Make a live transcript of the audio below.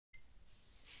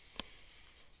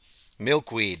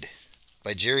Milkweed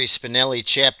by Jerry Spinelli,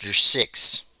 Chapter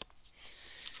 6.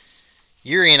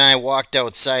 Yuri and I walked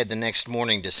outside the next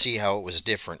morning to see how it was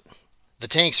different. The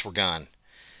tanks were gone.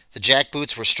 The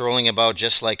jackboots were strolling about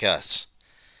just like us.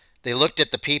 They looked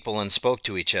at the people and spoke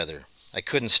to each other. I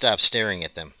couldn't stop staring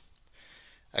at them.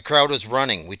 A crowd was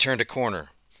running. We turned a corner.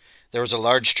 There was a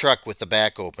large truck with the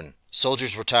back open.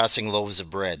 Soldiers were tossing loaves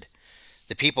of bread.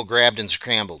 The people grabbed and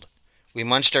scrambled. We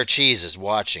munched our cheeses,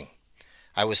 watching.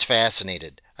 I was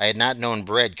fascinated. I had not known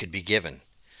bread could be given.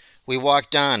 We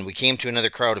walked on. We came to another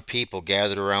crowd of people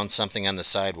gathered around something on the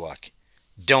sidewalk.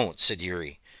 "Don't," said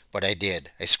Yuri, but I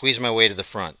did. I squeezed my way to the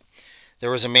front.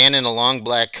 There was a man in a long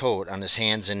black coat on his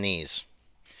hands and knees.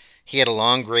 He had a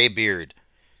long gray beard.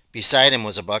 Beside him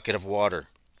was a bucket of water.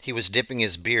 He was dipping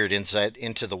his beard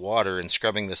into the water and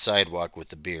scrubbing the sidewalk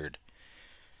with the beard.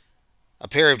 A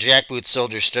pair of jackboot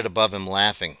soldiers stood above him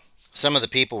laughing. Some of the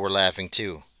people were laughing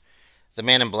too. The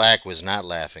man in black was not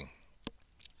laughing.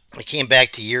 I came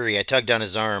back to Yuri. I tugged on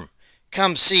his arm.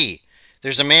 "Come see.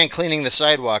 There's a man cleaning the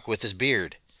sidewalk with his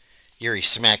beard." Yuri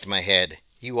smacked my head.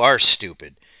 "You are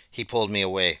stupid." He pulled me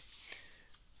away.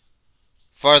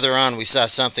 Farther on, we saw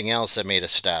something else that made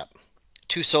us stop.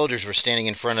 Two soldiers were standing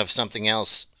in front of something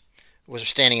else. Was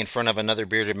standing in front of another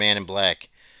bearded man in black.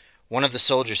 One of the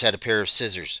soldiers had a pair of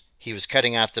scissors. He was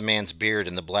cutting off the man's beard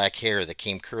and the black hair that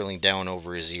came curling down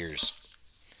over his ears.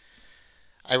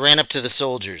 I ran up to the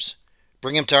soldiers.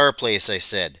 "Bring him to our place," I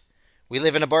said. "We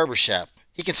live in a barber shop.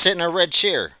 He can sit in our red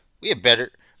chair. We have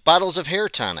better bottles of hair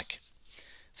tonic."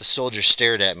 The soldiers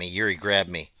stared at me. Yuri grabbed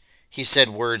me. He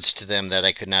said words to them that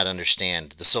I could not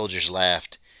understand. The soldiers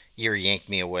laughed. Yuri yanked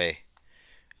me away.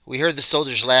 We heard the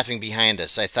soldiers laughing behind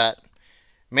us. I thought,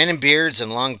 men in beards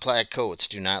and long black coats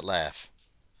do not laugh.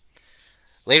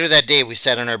 Later that day, we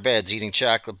sat on our beds eating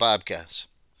chocolate babkas.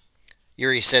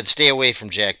 Yuri said, "Stay away from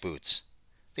jackboots."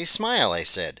 "They smile," I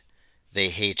said. "They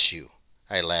hate you."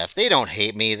 I laughed. "They don't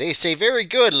hate me. They say, 'Very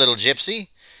good, little gypsy.'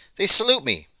 They salute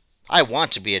me. I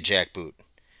want to be a jackboot."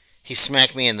 He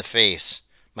smacked me in the face.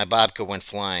 My babka went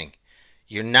flying.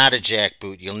 "You're not a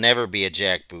jackboot. You'll never be a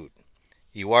jackboot.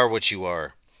 You are what you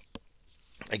are."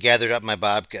 I gathered up my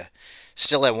babka.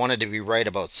 Still, I wanted to be right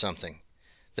about something.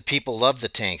 "The people love the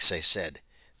tanks," I said.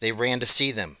 "They ran to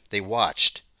see them. They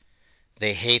watched.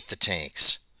 They hate the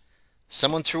tanks."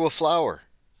 Someone threw a flower.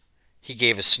 He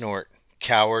gave a snort.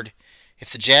 "Coward.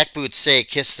 If the jackboots say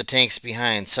kiss the tanks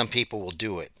behind, some people will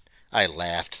do it." I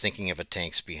laughed, thinking of a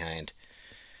tanks behind.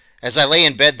 As I lay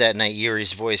in bed that night,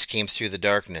 Yuri's voice came through the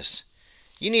darkness.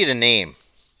 "You need a name."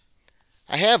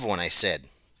 "I have one," I said.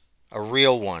 "A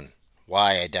real one."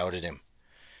 Why? I doubted him.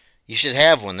 "You should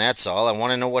have one, that's all. I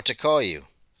want to know what to call you."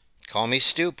 "Call me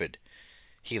stupid."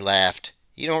 He laughed.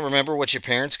 "You don't remember what your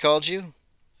parents called you?"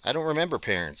 "I don't remember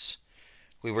parents."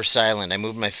 We were silent. I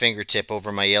moved my fingertip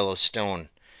over my yellow stone.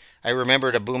 I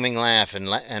remembered a booming laugh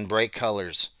and bright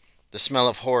colors, the smell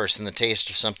of horse and the taste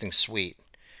of something sweet,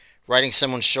 riding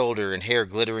someone's shoulder and hair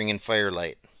glittering in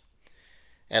firelight.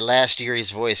 At last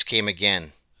Yuri's voice came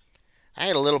again. "I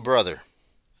had a little brother."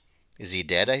 "Is he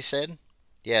dead?" I said.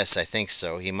 "Yes, I think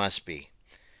so. He must be."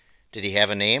 "Did he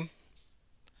have a name?"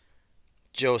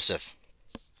 "Joseph."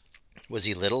 "Was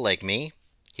he little like me?"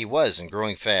 "He was, and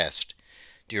growing fast."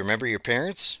 "Do you remember your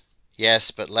parents?" "Yes,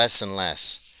 but less and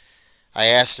less." I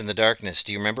asked in the darkness,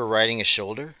 "Do you remember riding his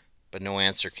shoulder?" But no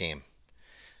answer came.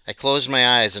 I closed my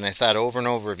eyes and I thought over and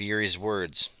over of Yuri's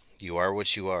words. "You are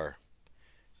what you are."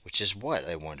 Which is what?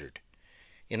 I wondered.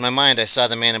 In my mind I saw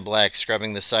the man in black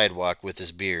scrubbing the sidewalk with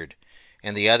his beard,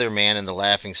 and the other man and the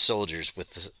laughing soldiers with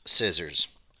the scissors.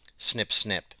 Snip,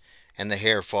 snip, and the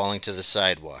hair falling to the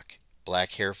sidewalk.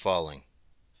 Black hair falling.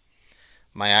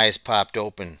 My eyes popped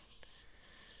open,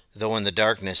 though in the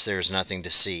darkness there is nothing to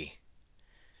see.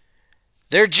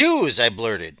 "They're Jews!" I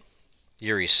blurted.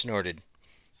 Yuri snorted.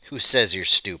 "Who says you're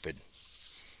stupid?"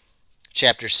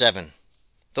 Chapter 7.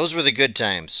 Those were the good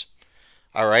times.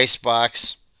 Our ice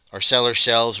box, our cellar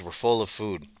shelves were full of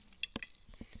food.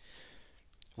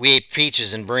 We ate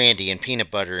peaches and brandy and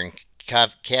peanut butter and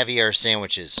caviar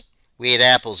sandwiches. We ate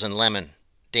apples and lemon,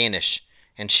 Danish,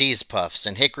 and cheese puffs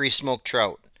and hickory smoked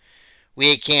trout. We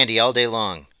ate candy all day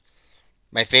long.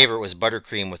 My favorite was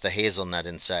buttercream with a hazelnut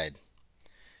inside.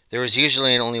 There was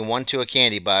usually only one to a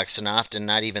candy box, and often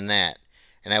not even that,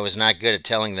 and I was not good at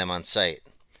telling them on sight.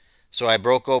 So I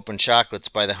broke open chocolates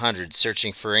by the hundred,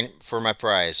 searching for my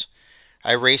prize.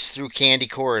 I raced through candy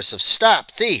chorus of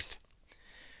 "Stop, thief!"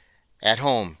 At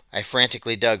home, I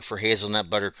frantically dug for hazelnut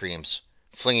buttercreams,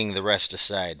 flinging the rest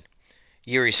aside.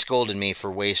 Yuri scolded me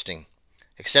for wasting.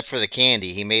 Except for the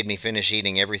candy, he made me finish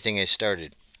eating everything I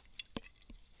started.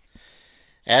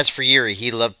 As for Yuri,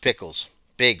 he loved pickles.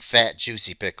 big, fat,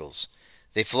 juicy pickles.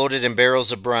 They floated in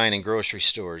barrels of brine in grocery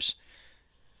stores.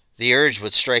 The urge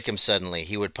would strike him suddenly.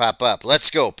 He would pop up.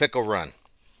 Let's go, pickle run.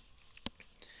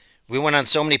 We went on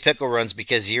so many pickle runs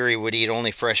because Yuri would eat only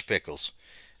fresh pickles.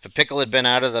 If a pickle had been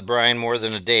out of the brine more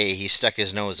than a day, he stuck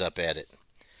his nose up at it.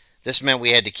 This meant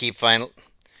we had to keep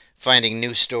finding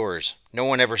new stores. No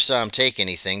one ever saw him take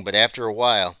anything, but after a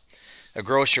while, a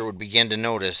grocer would begin to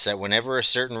notice that whenever a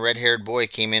certain red-haired boy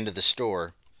came into the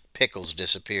store, pickles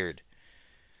disappeared.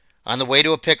 On the way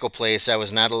to a pickle place, I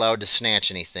was not allowed to snatch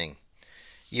anything.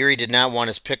 Yuri did not want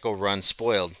his pickle run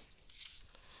spoiled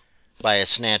by a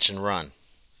snatch and run.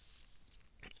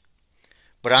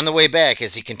 But on the way back,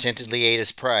 as he contentedly ate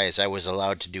his prize, I was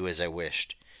allowed to do as I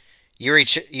wished. Yuri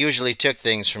usually took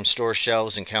things from store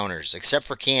shelves and counters, except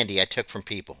for candy I took from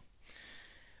people.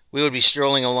 We would be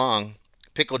strolling along,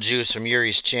 pickle juice from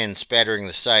Yuri's chin spattering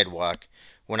the sidewalk,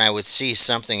 when I would see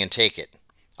something and take it.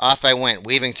 Off I went,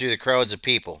 weaving through the crowds of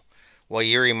people, while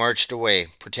Yuri marched away,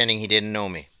 pretending he didn't know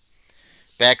me.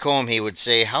 Back home he would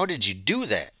say, "How did you do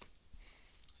that?"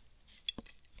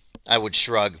 I would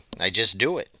shrug. "I just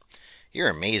do it." "You're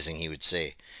amazing," he would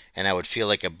say, and I would feel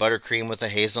like a buttercream with a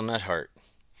hazelnut heart.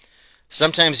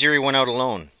 Sometimes Yuri went out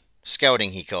alone.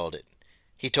 Scouting, he called it.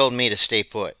 He told me to stay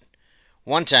put.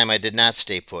 One time I did not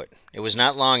stay put. It was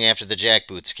not long after the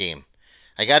jackboots came.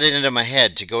 I got it into my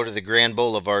head to go to the Grand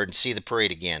Boulevard and see the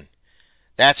parade again.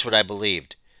 That's what I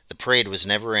believed. The parade was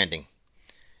never ending.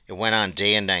 It went on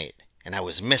day and night, and I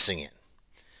was missing it.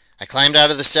 I climbed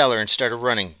out of the cellar and started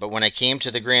running, but when I came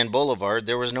to the Grand Boulevard,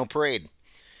 there was no parade.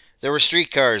 There were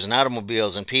streetcars and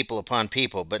automobiles and people upon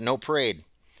people, but no parade.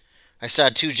 I saw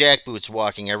two jackboots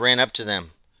walking. I ran up to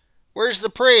them. "Where's the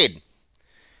parade?"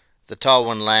 The tall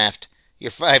one laughed.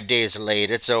 "You're 5 days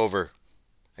late. It's over."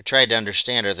 I tried to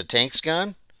understand. "Are the tanks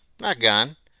gone?" "Not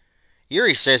gone."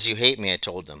 "Yuri says you hate me," I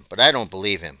told them, but I don't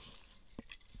believe him.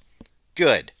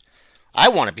 "Good. I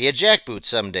want to be a jackboot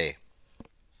someday."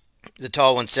 The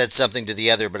tall one said something to the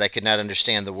other, but I could not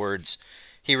understand the words.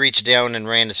 He reached down and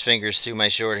ran his fingers through my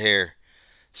short hair.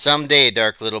 "Someday,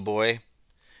 dark little boy."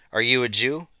 "Are you a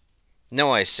Jew?"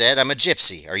 "No," I said. "I'm a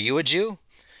gypsy. Are you a Jew?"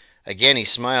 Again he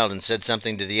smiled and said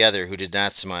something to the other, who did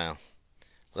not smile.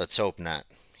 "Let's hope not,"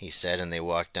 he said, and they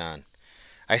walked on.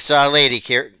 I saw a lady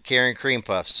carrying cream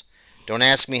puffs. Don't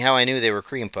ask me how I knew they were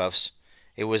cream puffs.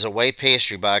 It was a white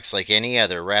pastry box like any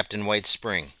other, wrapped in white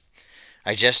spring.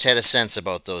 I just had a sense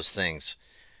about those things.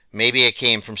 Maybe it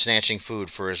came from snatching food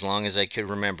for as long as I could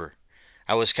remember.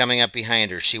 I was coming up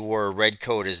behind her. She wore a red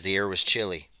coat as the air was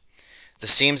chilly. The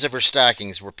seams of her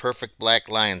stockings were perfect black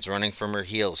lines running from her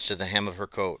heels to the hem of her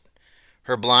coat.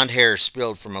 Her blonde hair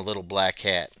spilled from a little black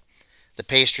hat. The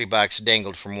pastry box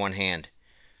dangled from one hand.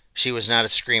 She was not a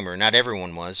screamer. Not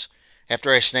everyone was.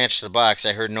 After I snatched the box,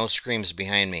 I heard no screams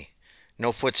behind me.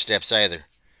 No footsteps either.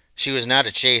 She was not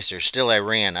a chaser. Still I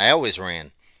ran. I always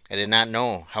ran. I did not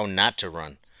know how not to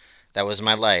run. That was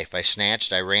my life. I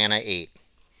snatched, I ran, I ate.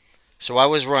 So I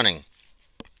was running.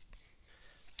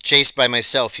 Chased by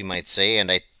myself, you might say, and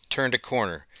I turned a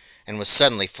corner and was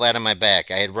suddenly flat on my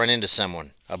back. I had run into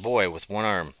someone, a boy with one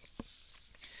arm.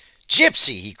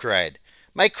 "Gypsy!" he cried.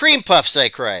 "My cream puffs!" I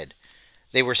cried.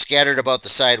 They were scattered about the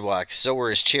sidewalk. So were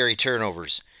his cherry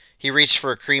turnovers. He reached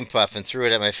for a cream puff and threw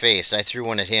it at my face. I threw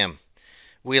one at him.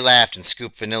 We laughed and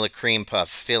scooped vanilla cream puff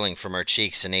filling from our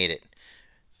cheeks and ate it.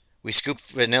 We scooped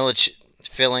vanilla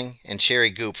filling and cherry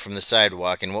goop from the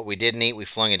sidewalk, and what we didn't eat we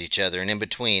flung at each other, and in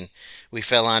between we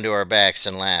fell onto our backs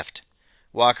and laughed.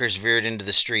 Walkers veered into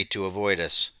the street to avoid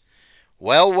us.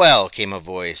 "Well, well," came a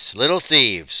voice. "Little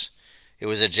thieves." It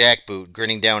was a jackboot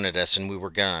grinning down at us, and we were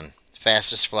gone,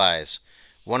 fast as flies.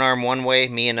 One arm one way,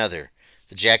 me another,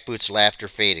 the jackboot's laughter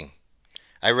fading.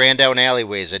 I ran down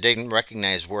alleyways. I didn't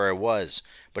recognize where I was,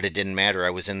 but it didn't matter.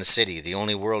 I was in the city, the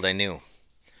only world I knew.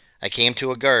 I came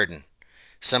to a garden.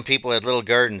 Some people had little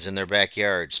gardens in their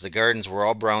backyards. The gardens were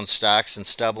all brown stalks and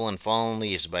stubble and fallen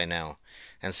leaves by now,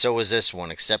 and so was this one,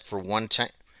 except for one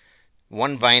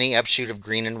viney upshoot of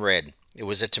green and red. It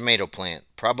was a tomato plant,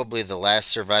 probably the last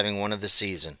surviving one of the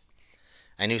season.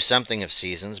 I knew something of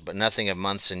seasons, but nothing of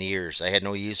months and years. I had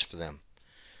no use for them.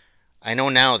 I know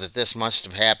now that this must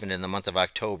have happened in the month of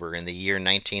October in the year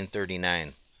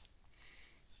 1939.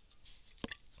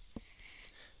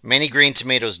 Many green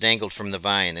tomatoes dangled from the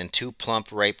vine, and 2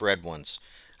 plump, ripe red ones.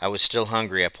 I was still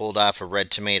hungry. I pulled off a red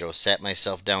tomato, sat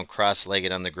myself down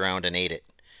cross-legged on the ground, and ate it.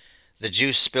 The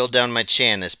juice spilled down my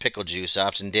chin, as pickle juice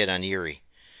often did on Yuri.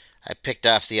 I picked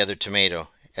off the other tomato.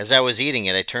 As I was eating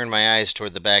it, I turned my eyes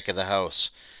toward the back of the house.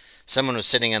 Someone was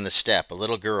sitting on the step, a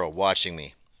little girl, watching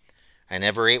me. I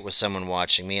never ate with someone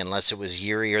watching me, unless it was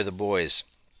Yuri or the boys.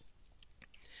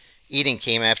 Eating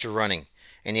came after running,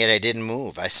 and yet I didn't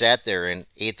move. I sat there and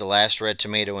ate the last red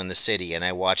tomato in the city, and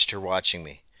I watched her watching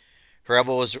me. Her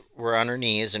elbows were on her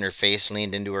knees, and her face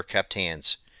leaned into her cupped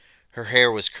hands. Her hair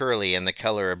was curly and the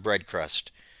color of bread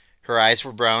crust. Her eyes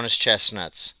were brown as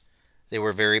chestnuts. They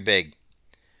were very big.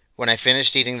 When I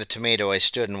finished eating the tomato, I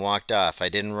stood and walked off. I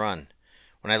didn't run.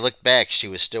 When I looked back, she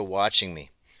was still watching me.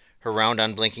 Her round,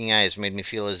 unblinking eyes made me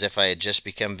feel as if I had just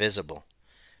become visible,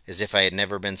 as if I had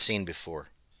never been seen before.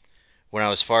 When I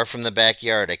was far from the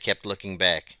backyard, I kept looking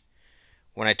back.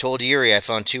 When I told Yuri I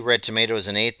found 2 red tomatoes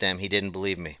and ate them, he didn't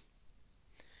believe me.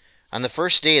 On the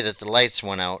first day that the lights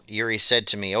went out, Yuri said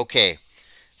to me, "Okay,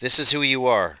 this is who you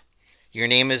are. Your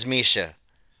name is Misha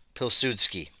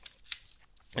Pilsudski."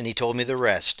 And he told me the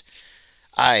rest.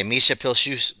 I, Misha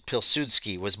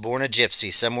Pilsudski, was born a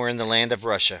gypsy somewhere in the land of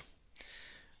Russia.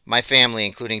 My family,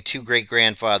 including 2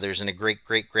 great-grandfathers and a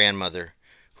great-great-grandmother,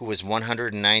 who was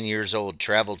 109 years old,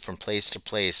 traveled from place to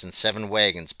place in 7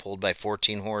 wagons pulled by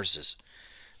 14 horses.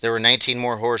 There were 19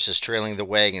 more horses trailing the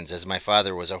wagons, as my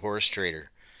father was a horse trader.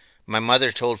 My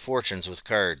mother told fortunes with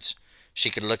cards. She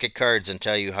could look at cards and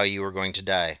tell you how you were going to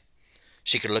die.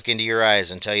 She could look into your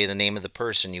eyes and tell you the name of the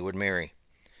person you would marry.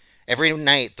 Every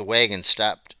night the wagon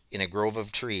stopped in a grove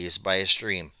of trees by a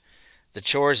stream. The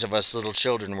chores of us little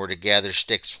children were to gather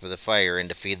sticks for the fire and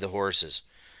to feed the horses.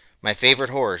 My favorite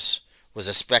horse was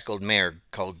a speckled mare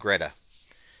called Greta.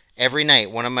 Every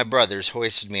night one of my brothers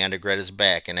hoisted me onto Greta's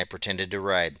back, and I pretended to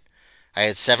ride. I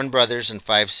had 7 brothers and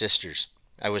 5 sisters.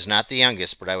 I was not the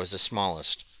youngest, but I was the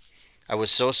smallest. I was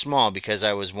so small because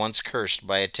I was once cursed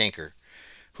by a tinker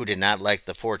who did not like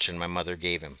the fortune my mother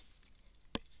gave him.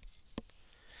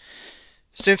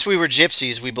 Since we were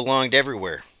gypsies, we belonged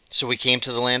everywhere, so we came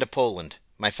to the land of Poland.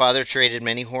 My father traded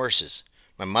many horses.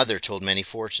 My mother told many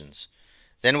fortunes.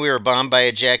 Then we were bombed by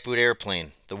a jackboot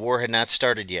airplane. The war had not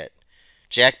started yet.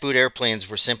 Jackboot airplanes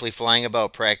were simply flying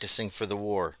about practicing for the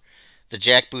war. The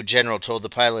jackboot general told the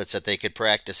pilots that they could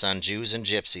practice on Jews and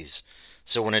gypsies.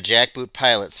 So when a jackboot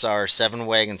pilot saw our 7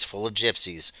 wagons full of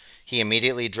gypsies, he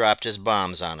immediately dropped his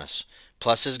bombs on us,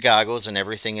 plus his goggles and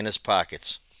everything in his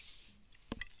pockets.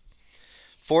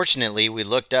 Fortunately, we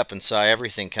looked up and saw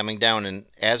everything coming down, and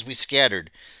as we scattered,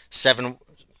 7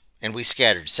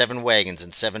 wagons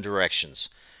in 7 directions.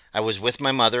 I was with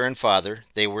my mother and father.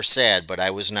 They were sad, but I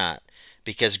was not,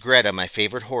 because Greta, my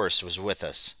favorite horse, was with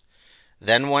us.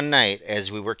 Then one night,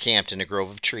 as we were camped in a grove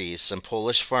of trees, some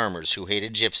Polish farmers who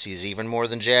hated gypsies even more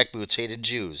than jackboots hated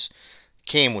Jews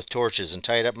came with torches and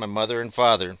tied up my mother and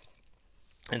father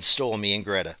and stole me and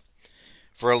Greta.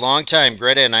 For a long time,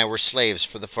 Greta and I were slaves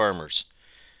for the farmers.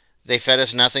 They fed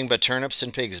us nothing but turnips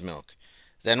and pig's milk.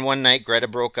 Then one night Greta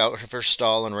broke out of her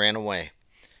stall and ran away.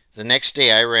 The next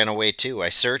day I ran away too. I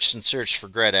searched and searched for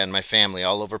Greta and my family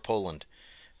all over Poland.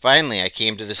 Finally I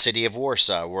came to the city of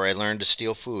Warsaw, where I learned to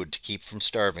steal food to keep from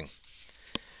starving.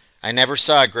 I never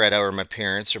saw Greta or my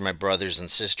parents or my brothers and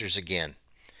sisters again.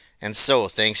 And so,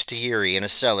 thanks to Yuri in a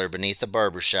cellar beneath a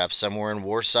barber shop somewhere in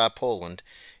Warsaw, Poland,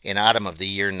 in autumn of the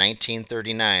year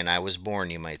 1939, I was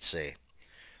born, you might say.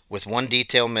 With one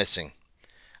detail missing.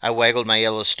 I waggled my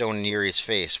yellow stone in Yuri's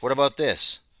face. "What about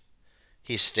this?"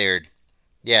 He stared.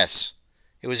 "Yes,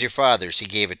 it was your father's. He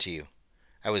gave it to you."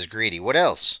 I was greedy. "What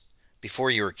else?" "Before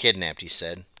you were kidnapped," he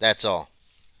said. "That's all."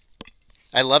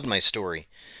 I loved my story.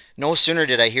 No sooner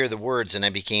did I hear the words than I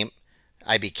became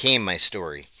my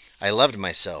story. I loved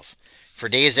myself. For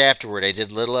days afterward I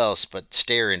did little else but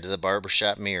stare into the barber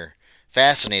shop mirror,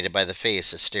 fascinated by the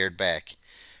face that stared back.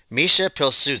 "Misha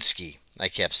Pilsudski," I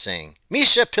kept saying.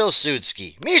 "Misha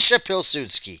Pilsudski! Misha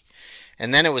Pilsudski!"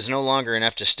 And then it was no longer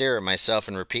enough to stare at myself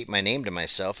and repeat my name to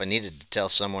myself. I needed to tell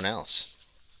someone else.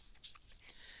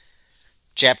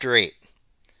 Chapter 8.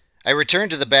 I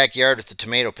returned to the backyard with the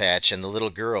tomato patch and the little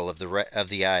girl of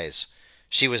the eyes.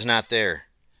 She was not there.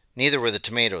 Neither were the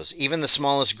tomatoes. Even the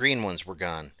smallest green ones were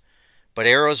gone. But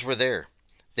arrows were there.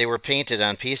 They were painted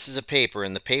on pieces of paper,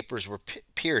 and the papers were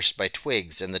pierced by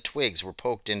twigs, and the twigs were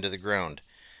poked into the ground.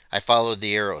 I followed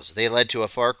the arrows. They led to a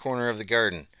far corner of the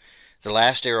garden. The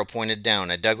last arrow pointed down.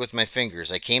 I dug with my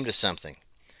fingers. I came to something.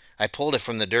 I pulled it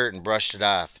from the dirt and brushed it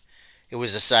off. It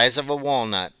was the size of a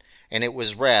walnut, and it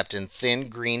was wrapped in thin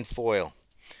green foil.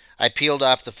 I peeled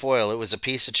off the foil. It was a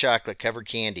piece of chocolate-covered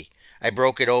candy. I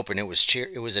broke it open. It was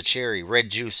a cherry. Red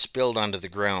juice spilled onto the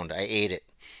ground. I ate it.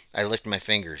 I licked my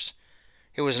fingers.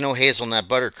 It was no hazelnut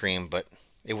buttercream, but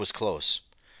it was close.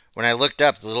 When I looked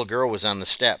up, the little girl was on the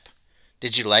step.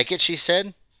 "Did you like it?" she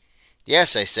said.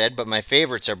 "Yes," I said, "but my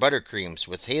favorites are buttercreams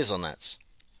with hazelnuts."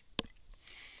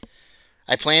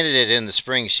 "I planted it in the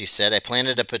spring," she said. "I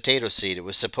planted a potato seed. It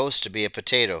was supposed to be a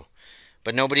potato,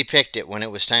 But nobody picked it when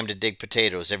it was time to dig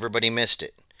potatoes. Everybody missed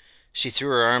it. She threw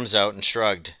her arms out and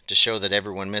shrugged to show that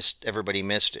everybody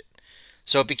missed it.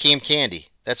 So it became candy.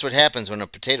 That's what happens when a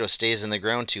potato stays in the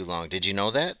ground too long. Did you know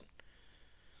that?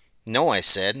 No, I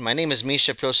said. My name is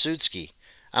Misha Pilsudski.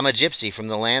 I'm a gypsy from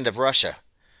the land of Russia.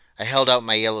 I held out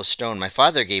my yellow stone. My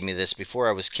father gave me this before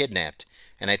I was kidnapped,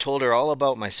 and I told her all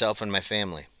about myself and my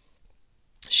family.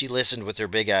 She listened with her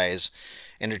big eyes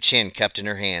and her chin cupped in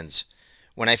her hands.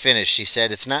 When I finished, she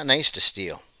said, "It's not nice to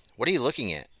steal." "What are you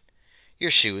looking at?"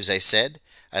 "Your shoes," I said.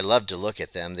 I loved to look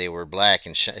at them. They were black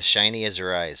and shiny as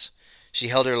her eyes. She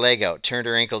held her leg out, turned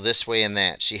her ankle this way and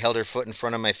that. She held her foot in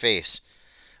front of my face.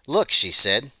 "Look," she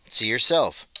said. "See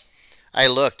yourself." I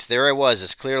looked. There I was,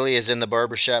 as clearly as in the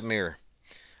barbershop mirror.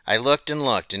 I looked,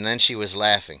 and then she was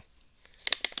laughing.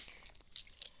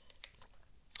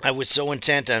 I was so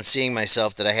intent on seeing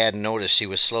myself that I hadn't noticed she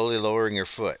was slowly lowering her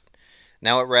foot.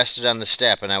 Now it rested on the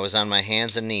step, and I was on my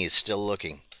hands and knees, still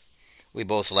looking. We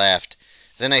both laughed.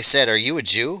 Then I said, "Are you a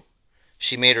Jew?"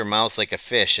 She made her mouth like a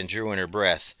fish and drew in her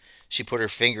breath. She put her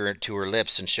finger to her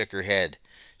lips and shook her head.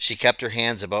 She cupped her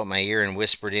hands about my ear and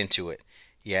whispered into it,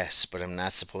 "Yes, but I'm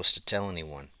not supposed to tell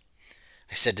anyone."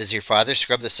 I said, "Does your father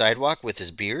scrub the sidewalk with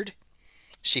his beard?"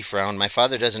 She frowned. "My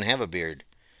father doesn't have a beard."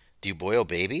 "Do you boil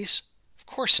babies?" "Of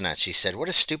course not," she said. "What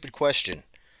a stupid question."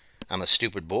 "I'm a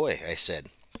stupid boy," I said.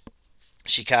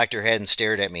 She cocked her head and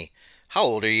stared at me. "How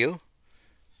old are you?"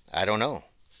 "I don't know."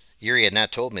 Yuri had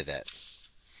not told me that.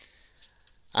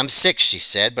 "I'm 6," she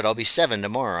said, "but I'll be 7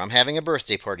 tomorrow. I'm having a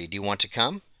birthday party. Do you want to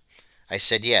come?" I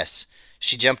said yes.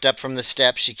 She jumped up from the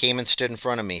steps. She came and stood in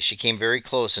front of me. She came very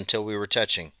close until we were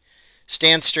touching.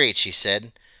 "Stand straight," she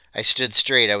said. I stood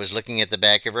straight. I was looking at the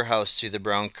back of her house through the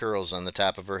brown curls on the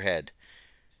top of her head.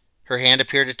 Her hand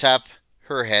appeared atop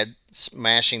her head,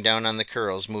 smashing down on the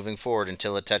curls, moving forward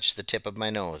until it touched the tip of my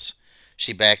nose.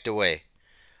 She backed away.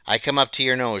 "I come up to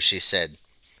your nose," she said.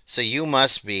 "So you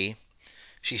must be—"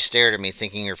 She stared at me,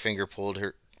 thinking her finger pulled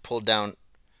down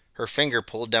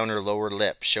her lower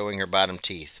lip, showing her bottom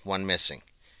teeth, one missing.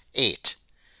 8.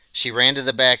 She ran to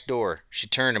the back door. She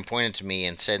turned and pointed to me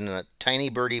and said in a tiny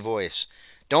birdie voice,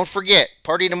 "Don't forget,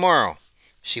 party tomorrow."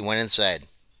 She went inside.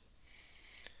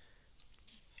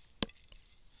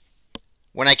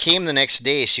 When I came the next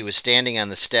day, she was standing on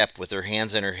the step with her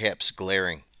hands on her hips,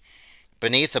 glaring.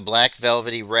 Beneath a black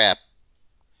velvety wrap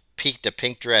peeked a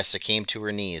pink dress that came to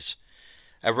her knees.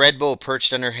 A red bow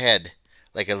perched on her head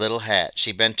like a little hat.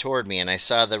 She bent toward me, and I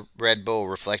saw the red bow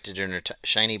reflected in her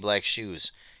shiny black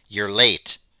shoes. "You're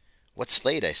late." "What's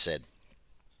late?" I said.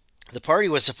 "The party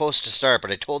was supposed to start,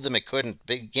 but I told them it couldn't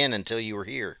begin until you were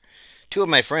here. 2 of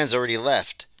my friends already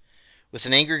left." With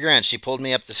an angry grunt, she pulled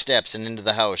me up the steps and into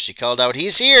the house. She called out,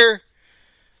 "He's here!"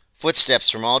 Footsteps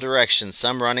from all directions,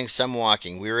 some running, some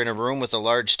walking. We were in a room with a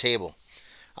large table.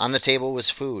 On the table was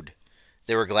food.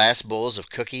 There were glass bowls of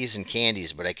cookies and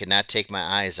candies, but I could not take my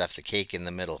eyes off the cake in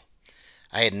the middle.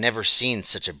 I had never seen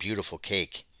such a beautiful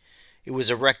cake. It was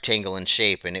a rectangle in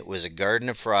shape, and it was a garden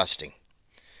of frosting.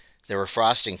 There were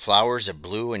frosting flowers of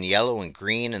blue and yellow and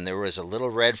green, and there was a little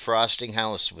red frosting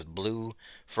house with blue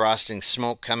frosting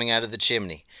smoke coming out of the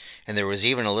chimney, and there was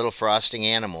even a little frosting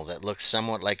animal that looked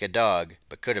somewhat like a dog,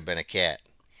 but could have been a cat.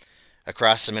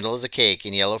 Across the middle of the cake,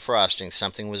 in yellow frosting,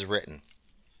 something was written.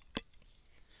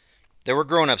 There were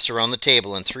grown-ups around the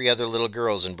table and 3 other little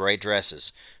girls in bright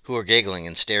dresses, who were giggling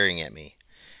and staring at me.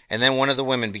 And then one of the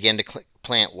women began to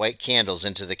plant white candles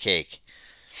into the cake.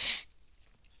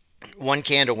 One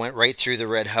candle went right through the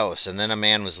red house, and then a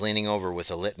man was leaning over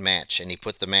with a lit match, and he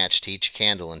put the match to each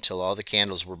candle until all the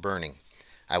candles were burning.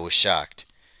 I was shocked.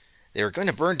 They were going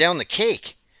to burn down the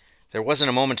cake! There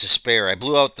wasn't a moment to spare. I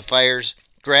blew out the fires,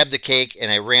 grabbed the cake,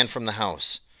 and I ran from the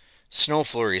house. Snow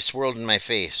flurries swirled in my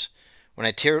face. When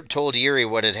I told Yuri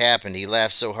what had happened, he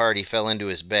laughed so hard he fell into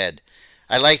his bed.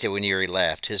 I liked it when Yuri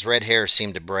laughed. His red hair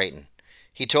seemed to brighten.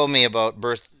 He told me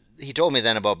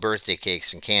then about birthday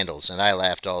cakes and candles, and I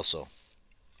laughed also.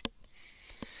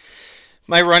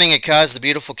 My running had caused the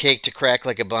beautiful cake to crack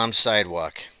like a bombed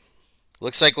sidewalk.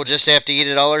 "Looks like we'll just have to eat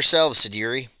it all ourselves," said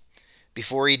Yuri.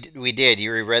 Before we did,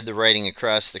 Yuri read the writing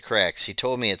across the cracks. He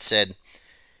told me it said,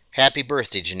 "Happy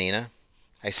birthday, Janina."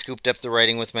 I scooped up the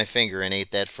writing with my finger and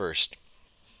ate that first.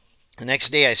 The next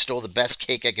day I stole the best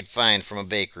cake I could find from a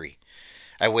bakery.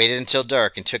 I waited until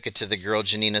dark and took it to the girl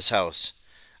Janina's house.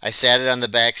 I sat it on the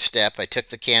back step. I took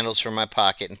the candles from my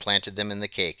pocket and planted them in the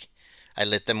cake. I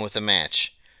lit them with a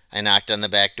match. I knocked on the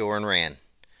back door and ran.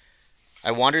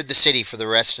 I wandered the city for the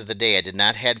rest of the day. I did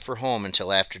not head for home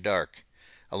until after dark.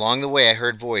 Along the way I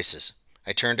heard voices.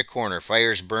 I turned a corner.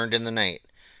 Fires burned in the night.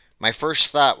 My first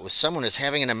thought was someone is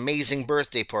having an amazing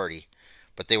birthday party.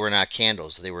 but they were not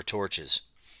candles, they were torches.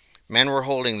 Men were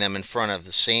holding them in front of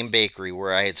the same bakery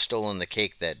where I had stolen the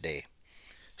cake that day.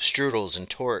 Strudels and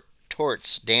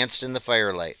torts danced in the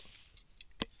firelight.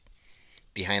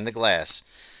 Behind the glass,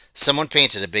 someone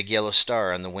painted a big yellow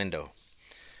star on the window.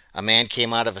 A man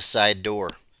came out of a side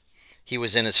door. He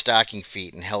was in his stocking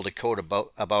feet and held a coat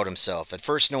about himself. At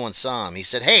first no one saw him. He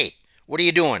said, "Hey, what are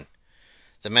you doing?"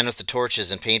 The men with the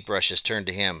torches and paintbrushes turned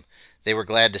to him. They were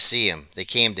glad to see him. They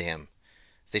came to him.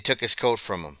 They took his coat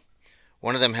from him.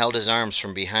 One of them held his arms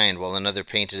from behind while another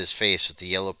painted his face with the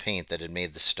yellow paint that had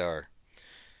made the star.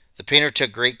 The painter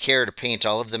took great care to paint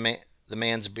all of the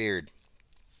man's beard.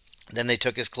 Then they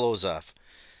took his clothes off.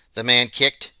 The man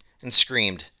kicked and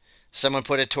screamed. Someone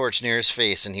put a torch near his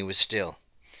face and he was still.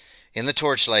 In the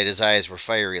torchlight his eyes were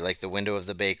fiery like the window of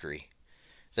the bakery.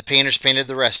 The painters painted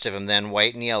the rest of him then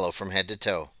white and yellow from head to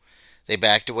toe. They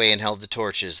backed away and held the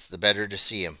torches, the better to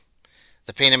see him.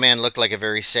 The painted man looked like a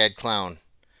very sad clown.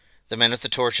 The men with the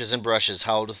torches and brushes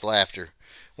howled with laughter.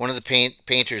 One of the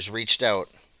painters reached out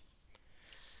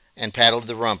and paddled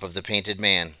the rump of the painted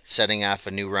man, setting off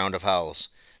a new round of howls.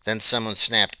 Then someone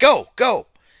snapped, "Go! Go!"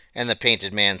 and the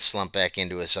painted man slumped back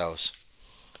into his house.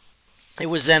 It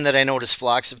was then that I noticed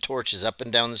flocks of torches up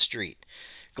and down the street.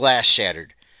 Glass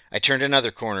shattered. I turned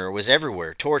another corner. It was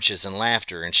everywhere, torches and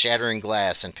laughter and shattering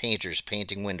glass and painters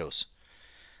painting windows.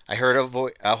 I heard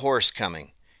a horse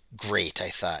coming. Great, I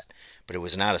thought, but it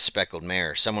was not a speckled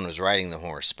mare. Someone was riding the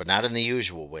horse, but not in the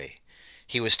usual way.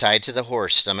 He was tied to the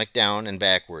horse, stomach down and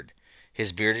backward.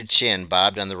 His bearded chin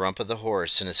bobbed on the rump of the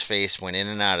horse, and his face went in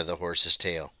and out of the horse's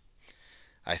tail.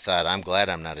 I thought, I'm glad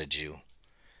I'm not a Jew.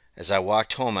 As I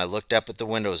walked home, I looked up at the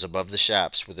windows above the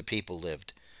shops where the people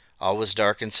lived. All was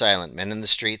dark and silent. Men in the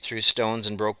street threw stones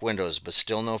and broke windows, but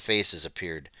still no faces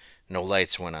appeared. No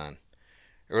lights went on.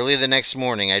 Early the next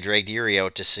morning, I dragged Yuri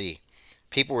out to see.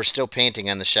 People were still painting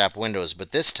on the shop windows,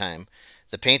 but this time,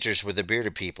 the painters were the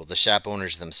bearded people, the shop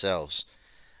owners themselves.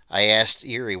 I asked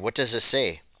Yuri, "What does it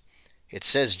say?" "It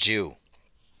says Jew."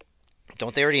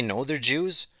 "Don't they already know they're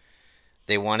Jews?"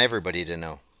 "They want everybody to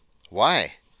know."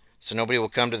 "Why?" "So nobody will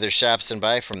come to their shops and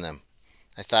buy from them."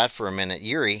 I thought for a minute.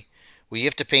 "Yuri, will you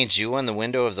have to paint Jew on the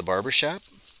window of the barber shop?"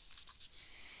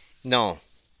 "No."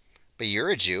 "But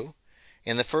you're a Jew.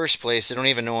 In the first place, they don't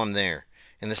even know I'm there.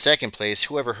 In the second place,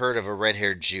 who ever heard of a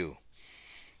red-haired Jew?"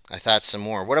 I thought some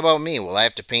more. "What about me? Will I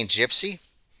have to paint gypsy?"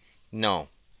 "No."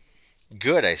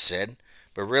 "Good," I said.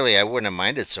 But really, I wouldn't have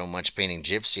minded so much painting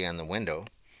gypsy on the window.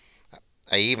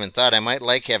 I even thought I might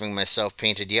like having myself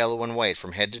painted yellow and white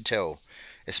from head to toe,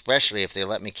 especially if they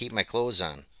let me keep my clothes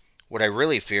on. What I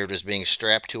really feared was being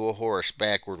strapped to a horse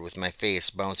backward with my face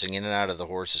bouncing in and out of the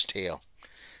horse's tail.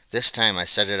 This time I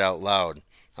said it out loud.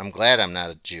 "I'm glad I'm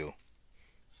not a Jew."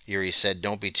 Yuri said,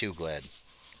 "Don't be too glad."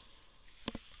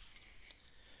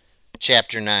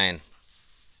 Chapter 9.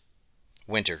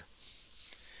 Winter.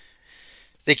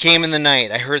 They came in the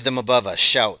night. I heard them above us.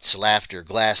 Shouts, laughter,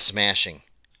 glass smashing.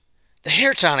 "The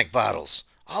hair tonic bottles!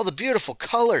 All the beautiful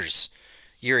colors!"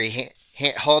 Yuri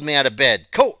hauled me out of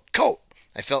bed. "Coat! Coat!"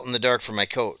 I felt in the dark for my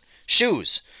coat.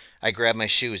 "Shoes!" I grabbed my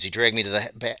shoes. He dragged me to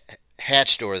the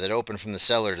hatch door that opened from the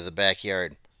cellar to the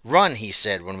backyard. "Run," he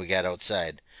said when we got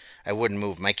outside. I wouldn't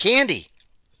move. "My candy!"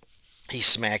 He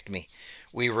smacked me.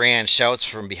 We ran, shouts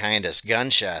from behind us,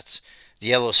 gunshots, the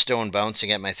yellow stone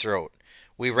bouncing at my throat.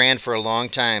 We ran for a long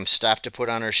time, stopped to put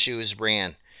on our shoes,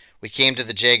 ran. We came to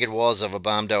the jagged walls of a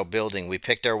bombed-out building. We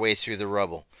picked our way through the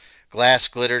rubble. Glass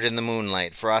glittered in the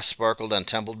moonlight. Frost sparkled on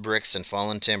tumbled bricks and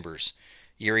fallen timbers.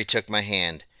 Yuri took my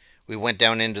hand. We went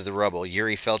down into the rubble.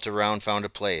 Yuri felt around, found a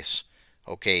place.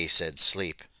 "Okay," he said,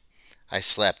 "sleep." I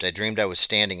slept. I dreamed I was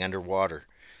standing under water.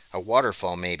 A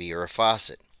waterfall, maybe, or a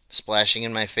faucet, splashing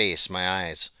in my face, my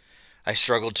eyes. I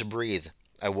struggled to breathe.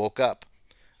 I woke up.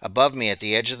 Above me, at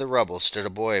the edge of the rubble, stood a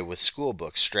boy with school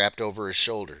books strapped over his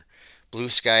shoulder. Blue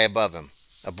sky above him.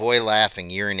 A boy laughing,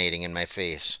 urinating in my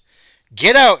face.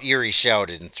 "Get out!" Yuri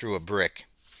shouted and threw a brick.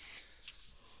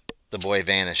 The boy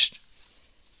vanished.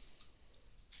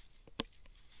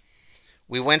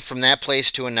 We went from that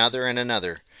place to another and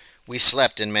another. We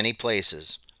slept in many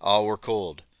places. All were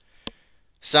cold.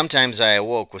 Sometimes I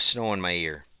awoke with snow in my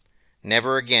ear.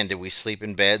 Never again did we sleep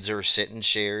in beds or sit in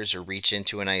chairs or reach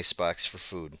into an icebox for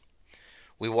food.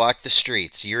 We walked the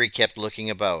streets. Yuri kept looking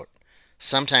about.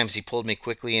 Sometimes he pulled me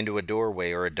quickly into a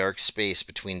doorway or a dark space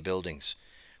between buildings.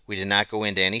 We did not go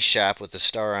into any shop with a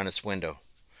star on its window.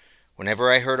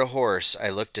 Whenever I heard a horse, I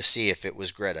looked to see if it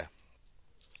was Greta.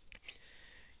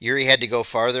 Yuri had to go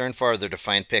farther and farther to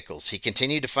find pickles. He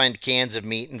continued to find cans of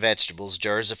meat and vegetables,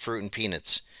 jars of fruit and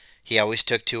peanuts. He always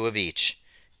took 2 of each.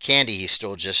 Candy he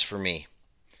stole just for me.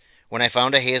 When I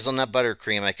found a hazelnut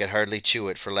buttercream, I could hardly chew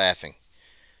it for laughing.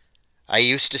 I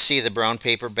used to see the brown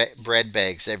paper bread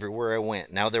bags everywhere I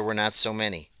went. Now there were not so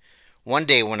many. One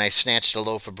day when I snatched a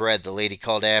loaf of bread, the lady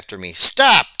called after me,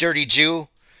 "Stop, dirty Jew!"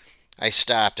 I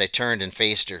stopped. I turned and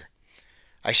faced her.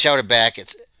 I shouted back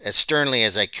as sternly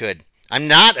as I could, "I'm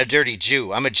not a dirty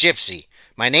Jew. I'm a gypsy.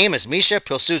 My name is Misha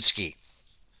Pilsudski."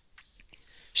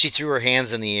 She threw her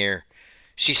hands in the air.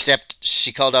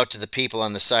 She called out to the people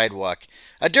on the sidewalk,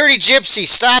 "A dirty gypsy!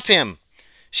 Stop him!"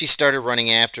 She started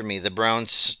running after me. The brown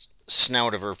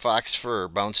snout of her fox fur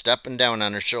bounced up and down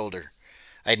on her shoulder.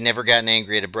 I'd never gotten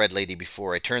angry at a bread lady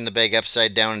before. I turned the bag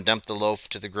upside down and dumped the loaf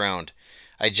to the ground.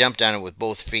 I jumped on it with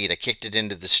both feet. I kicked it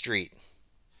into the street.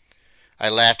 I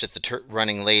laughed at the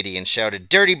running lady and shouted,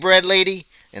 "Dirty bread lady!"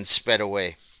 and sped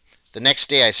away. The next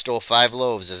day I stole 5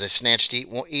 loaves. As I snatched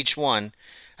each one,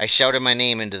 I shouted my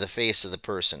name into the face of the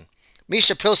person.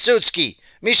 "Misha Pilsudski!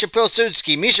 Misha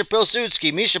Pilsudski! Misha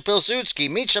Pilsudski! Misha Pilsudski!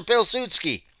 Misha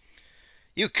Pilsudski!"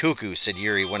 "You cuckoo," said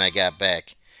Yuri when I got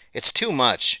back. "It's too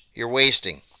much. You're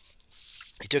wasting."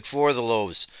 He took 4 of the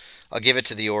loaves. "I'll give it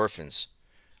to the orphans."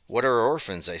 "What are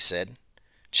orphans?" I said.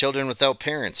 "Children without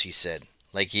parents," he said.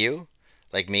 "Like you?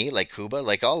 Like me? Like Kuba?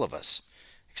 Like all of us.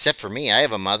 Except for me, I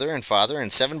have a mother and father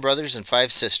and 7 brothers and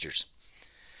 5 sisters."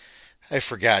 "I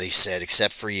forgot," he said,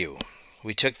 "except for you."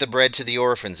 We took the bread to the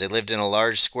orphans. They lived in a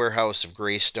large square house of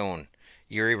gray stone.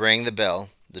 Yuri rang the bell.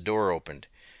 The door opened.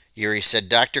 Yuri said,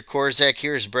 "Dr. Korzak,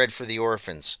 here is bread for the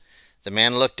orphans." The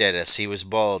man looked at us. He was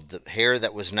bald. The hair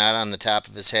that was not on the top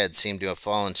of his head seemed to have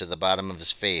fallen to the bottom of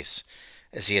his face,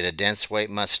 as he had a dense white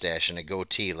mustache and a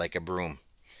goatee like a broom.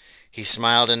 He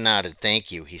smiled and nodded.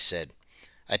 "Thank you," he said.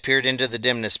 I peered into the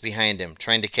dimness behind him,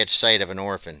 trying to catch sight of an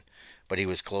orphan, but he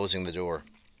was closing the door.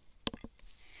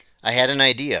 I had an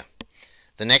idea.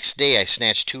 The next day I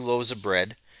snatched 2 loaves of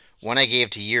bread. One I gave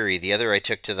to Yuri, the other I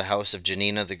took to the house of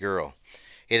Janina the girl.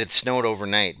 It had snowed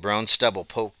overnight. Brown stubble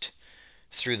poked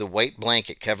through the white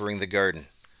blanket covering the garden.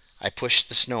 I pushed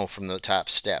the snow from the top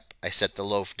step. I set the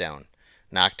loaf down,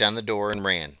 knocked on the door, and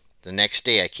ran. The next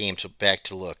day I came back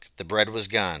to look. The bread was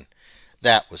gone.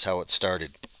 That was how it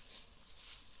started.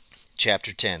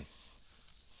 Chapter 10.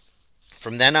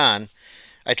 From then on,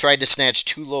 I tried to snatch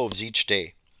 2 loaves each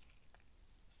day.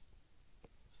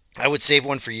 I would save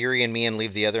one for Yuri and me and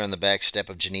leave the other on the back step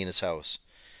of Janina's house.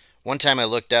 One time I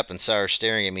looked up and saw her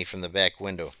staring at me from the back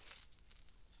window.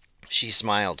 She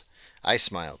smiled. I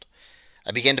smiled.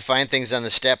 I began to find things on the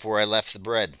step where I left the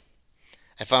bread.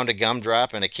 I found a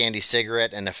gumdrop and a candy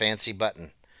cigarette and a fancy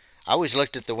button. I always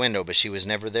looked at the window, but she was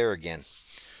never there again.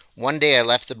 One day I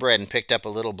left the bread and picked up a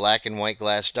little black and white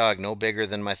glass dog no bigger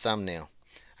than my thumbnail.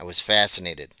 I was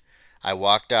fascinated. I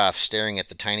walked off, staring at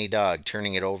the tiny dog,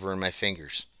 turning it over in my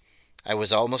fingers. I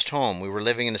was almost home. We were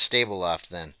living in a stable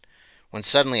loft then, when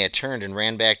suddenly I turned and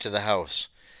ran back to the house.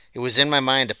 It was in my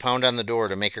mind to pound on the door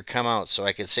to make her come out so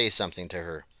I could say something to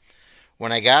her.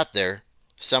 When I got there,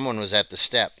 someone was at the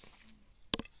step.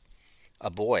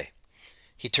 A boy.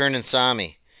 He turned and saw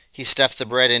me. He stuffed the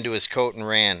bread into his coat and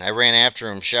ran. I ran after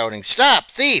him, shouting,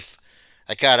 "Stop, thief!"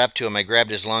 I caught up to him. I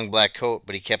grabbed his long black coat,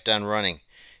 but he kept on running.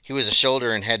 He was a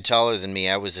shoulder and head taller than me.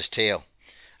 I was his tail.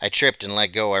 I tripped and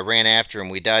let go. I ran after him.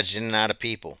 We dodged in and out of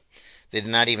people. They did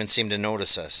not even seem to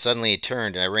notice us. Suddenly he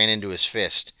turned, and I ran into his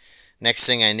fist. Next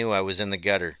thing I knew, I was in the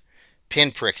gutter.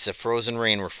 Pinpricks of frozen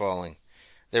rain were falling.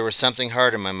 There was something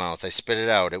hard in my mouth. I spit it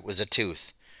out. It was a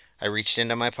tooth. I reached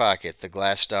into my pocket. The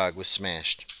glass dog was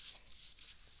smashed.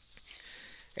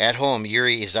 At home,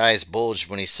 Yuri's eyes bulged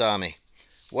when he saw me.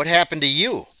 "What happened to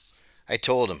you?" I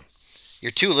told him.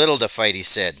 "You're too little to fight," he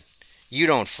said. "You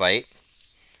don't fight.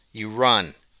 You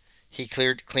run." He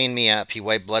cleaned me up. He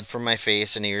wiped blood from my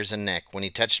face and ears and neck. When he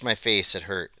touched my face, it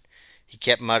hurt. He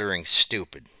kept muttering,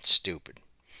 "Stupid, stupid."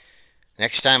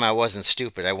 Next time I wasn't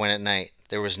stupid. I went at night.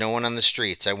 There was no one on the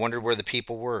streets. I wondered where the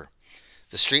people were.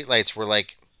 The streetlights were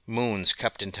like moons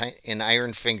cupped in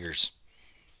iron fingers.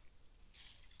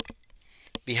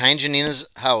 Behind Janina's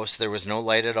house there was no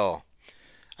light at all.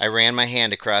 I ran my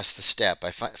hand across the step.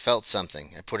 I felt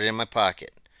something. I put it in my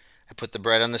pocket. I put the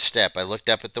bread on the step. I looked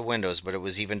up at the windows, but it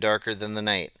was even darker than the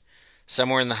night.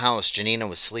 Somewhere in the house, Janina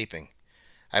was sleeping.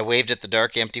 I waved at the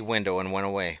dark, empty window and went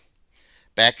away.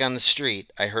 Back on the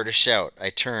street, I heard a shout. I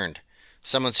turned.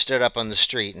 Someone stood up on the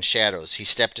street in shadows. He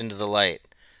stepped into the light.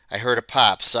 I heard a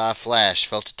pop, saw a flash,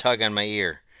 felt a tug on my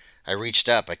ear. I reached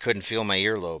up. I couldn't feel my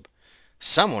earlobe.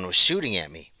 Someone was shooting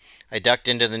at me. I ducked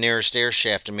into the nearest air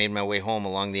shaft and made my way home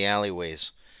along the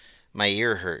alleyways. My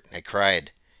ear hurt. I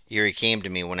cried. Yuri came to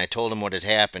me. When I told him what had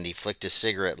happened, he flicked his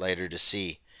cigarette lighter to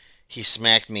see. He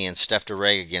smacked me and stuffed a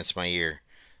rag against my ear.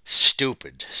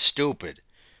 "Stupid, stupid."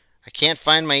 I can't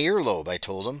find my earlobe, I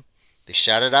told him. They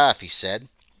shot it off, he said.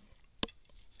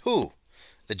 Who?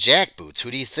 The jackboots.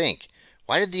 Who do you think?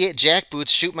 Why did the jackboots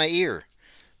shoot my ear?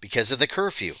 Because of the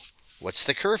curfew. What's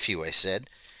the curfew? I said.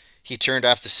 He turned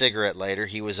off the cigarette lighter.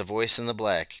 He was a voice in the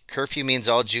black. Curfew means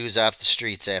all Jews off the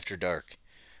streets after dark.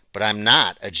 But I'm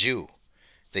not a Jew.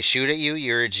 If they shoot at you,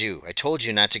 you're a Jew. I told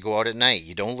you not to go out at night.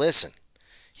 You don't listen.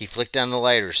 He flicked on the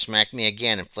lighter, smacked me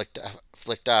again, and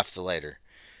flicked off the lighter.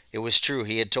 It was true.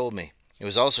 He had told me. It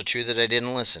was also true that I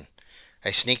didn't listen.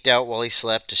 I sneaked out while he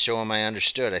slept to show him I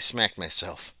understood. I smacked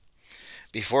myself.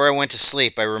 Before I went to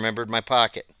sleep, I remembered my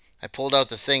pocket. I pulled out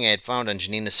the thing I had found on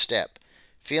Janina's step.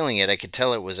 Feeling it, I could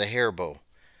tell it was a hair bow.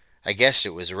 I guessed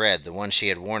it was red, the one she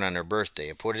had worn on her birthday.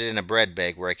 I put it in a bread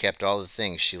bag where I kept all the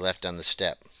things she left on the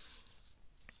step.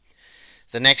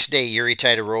 The next day, Yuri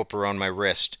tied a rope around my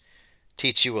wrist.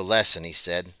 Teach you a lesson, he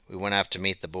said. We went off to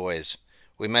meet the boys.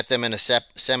 We met them in a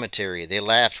cemetery. They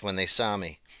laughed when they saw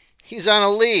me. He's on a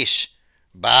leash.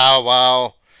 Bow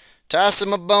wow. Toss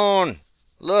him a bone.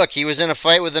 Look, he was in a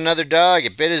fight with another dog.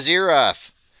 It bit his ear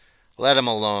off. Let him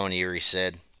alone, Yuri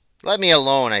said. Let me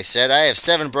alone, I said. I have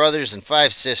 7 brothers and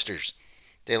 5 sisters.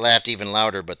 They laughed even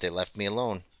louder, but they left me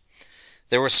alone.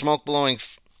 There was smoke blowing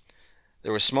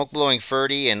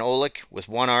Ferdy and Oleg with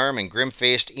one arm, and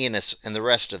grim-faced Enos and the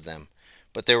rest of them.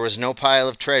 But there was no pile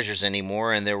of treasures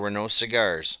anymore, and there were no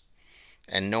cigars.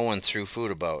 And no one threw food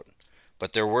about.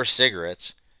 But there were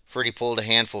cigarettes. Ferdy pulled a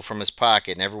handful from his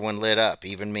pocket, and everyone lit up,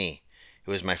 even me. It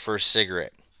was my first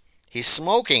cigarette. He's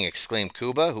smoking, exclaimed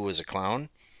Kuba, who was a clown.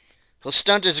 He'll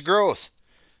stunt his growth.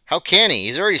 How can he?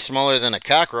 He's already smaller than a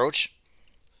cockroach.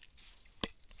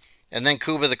 And then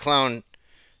Kuba the clown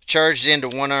charged into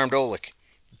one-armed Oleg.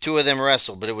 The 2 of them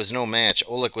wrestled, but it was no match.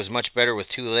 Oleg was much better with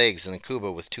 2 legs than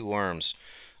Kuba with 2 arms.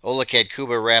 Oleg had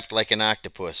Kuba wrapped like an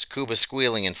octopus, Kuba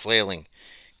squealing and flailing.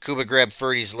 Kuba grabbed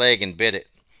Ferdy's leg and bit it.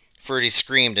 Ferdy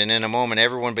screamed, and in a moment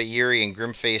everyone but Yuri and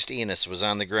grim-faced Enos was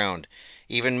on the ground,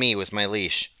 even me with my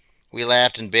leash. We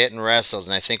laughed and bit and wrestled,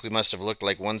 and I think we must have looked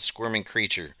like one squirming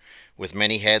creature, with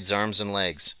many heads, arms, and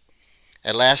legs.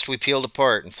 At last we peeled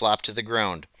apart and flopped to the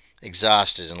ground,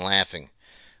 exhausted and laughing.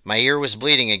 My ear was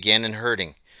bleeding again and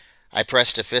hurting. I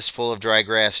pressed a fistful of dry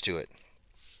grass to it.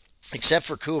 Except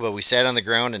for Kuba, we sat on the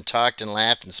ground and talked and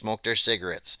laughed and smoked our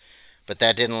cigarettes. But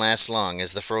that didn't last long,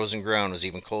 as the frozen ground was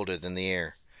even colder than the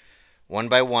air. One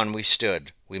by one we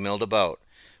stood. We milled about.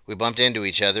 We bumped into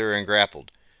each other and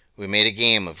grappled. We made a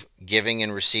game of giving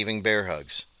and receiving bear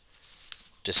hugs.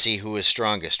 To see who was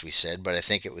strongest, we said, but I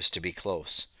think it was to be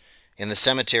close. In the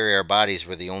cemetery, our bodies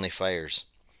were the only fires.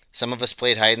 Some of us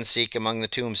played hide-and-seek among the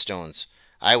tombstones.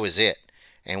 I was it,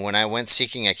 and when I went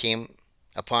seeking, I came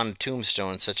upon a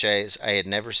tombstone such as I had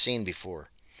never seen before.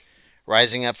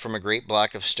 Rising up from a great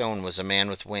block of stone was a man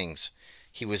with wings.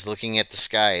 He was looking at the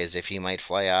sky as if he might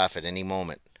fly off at any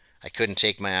moment. I couldn't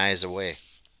take my eyes away.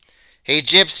 "Hey,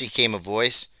 Gypsy," came a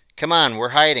voice. "Come on, we're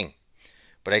hiding."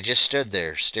 But I just stood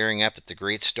there, staring up at the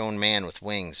great stone man with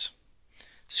wings.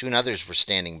 Soon others were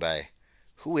standing by.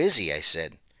 "Who is he?" I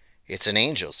said. "It's an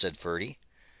angel," said Ferdy.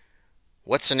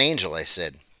 "What's an angel?" I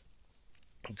said.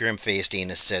 Grim-faced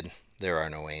Enos said, "There are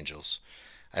no angels."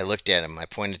 I looked at him. I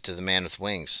pointed to the man with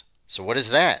wings. "So what is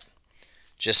that?"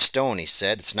 "Just stone," he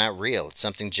said. "It's not real. It's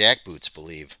something jackboots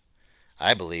believe."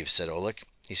 "I believe," said Oleg.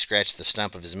 He scratched the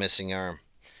stump of his missing arm.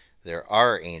 "There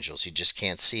are angels. You just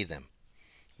can't see them."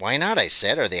 "Why not?" I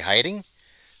said. "Are they hiding?"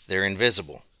 "They're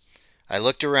invisible." I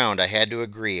looked around. I had to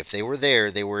agree. If they were there,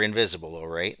 they were invisible, all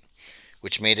right.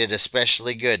 Which made it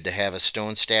especially good to have a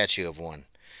stone statue of one.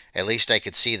 At least I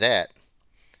could see that.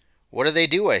 "What do they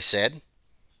do?" I said.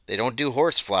 "They don't do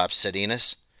horse flops," said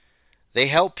Enos. "They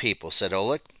help people," said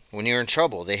Oleg. "When you're in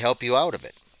trouble, they help you out of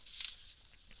it."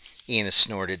 Enos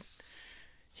snorted.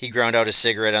 He ground out a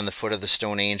cigarette on the foot of the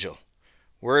stone angel.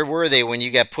 "Where were they when you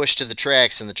got pushed to the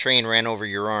tracks and the train ran over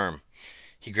your arm?"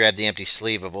 He grabbed the empty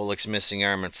sleeve of Oleg's missing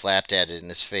arm and flapped it in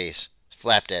his face.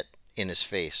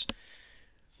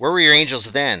 "Where were your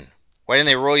angels then? Why didn't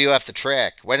they roll you off the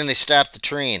track? Why didn't they stop the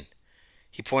train?"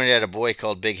 He pointed at a boy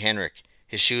called Big Henrik.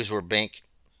 His shoes were bank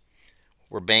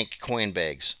coin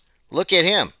bags. "Look at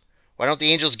him. Why don't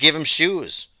the angels give him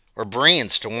shoes? Or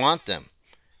brains to want them?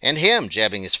 And him,"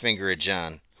 jabbing his finger at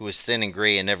John, who was thin and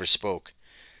gray and never spoke.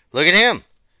 "Look at him.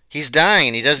 He's dying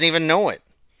and he doesn't even know it."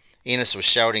 Enos was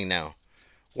shouting now.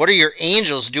 "What are your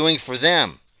angels doing for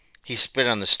them?" He spit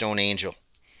on the stone angel.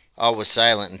 All was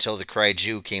silent until the cry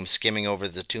Jew came skimming over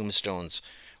the tombstones.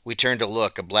 We turned to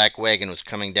look. A black wagon was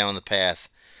coming down the path.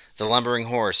 The lumbering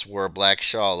horse wore a black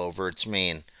shawl over its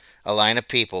mane. A line of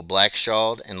people,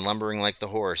 black-shawled and lumbering like the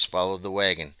horse, followed the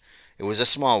wagon. It was a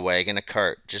small wagon, a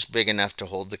cart, just big enough to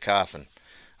hold the coffin.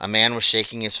 A man was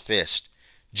shaking his fist.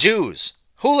 Jews!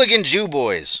 Hooligan Jew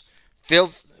boys!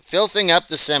 Filthing up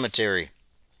the cemetery.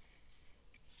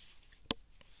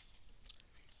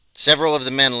 Several of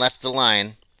the men left the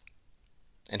line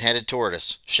and headed toward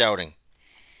us, shouting.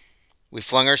 We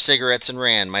flung our cigarettes and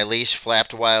ran. My leash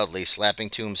flapped wildly,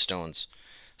 slapping tombstones.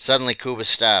 Suddenly Kuba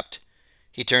stopped.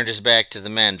 He turned his back to the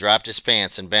men, dropped his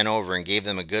pants, and bent over and gave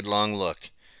them a good long look.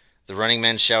 The running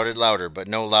men shouted louder, but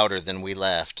no louder than we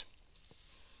laughed.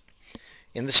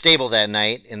 In the stable that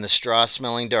night, in the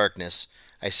straw-smelling darkness,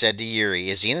 I said to Yuri,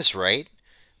 "Is Enos right?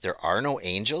 There are no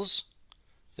angels?"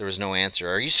 There was no answer.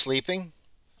 "Are you sleeping?"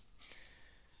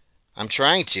 "I'm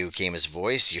trying to," came his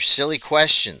voice. "Your silly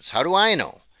questions. How do I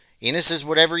know? Enos is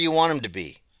whatever you want him to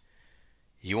be."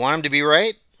 "You want him to be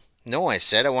right?" "No," I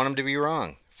said. "I want him to be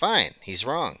wrong." "Fine. He's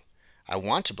wrong. I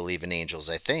want to believe in angels,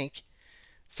 I think."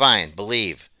 "Fine.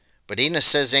 Believe. But Enos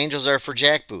says angels are for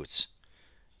jackboots."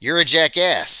 "You're a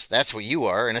jackass. That's what you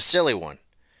are, and a silly one.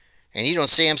 And you don't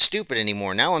say I'm stupid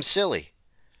anymore. Now I'm silly."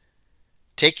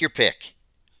 "Take your pick.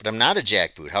 But I'm not a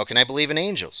jackboot. How can I believe in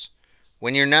angels?"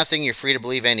 "When you're nothing, you're free to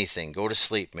believe anything. Go to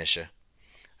sleep, Misha."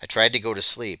 I tried to go to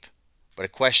sleep, but a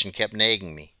question kept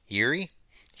nagging me. "Yuri?"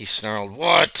 He snarled.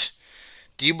 "What?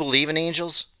 Do you believe in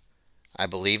angels?" "I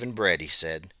believe in bread," he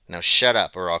said. "Now shut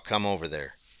up, or I'll come over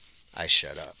there." I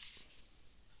shut up.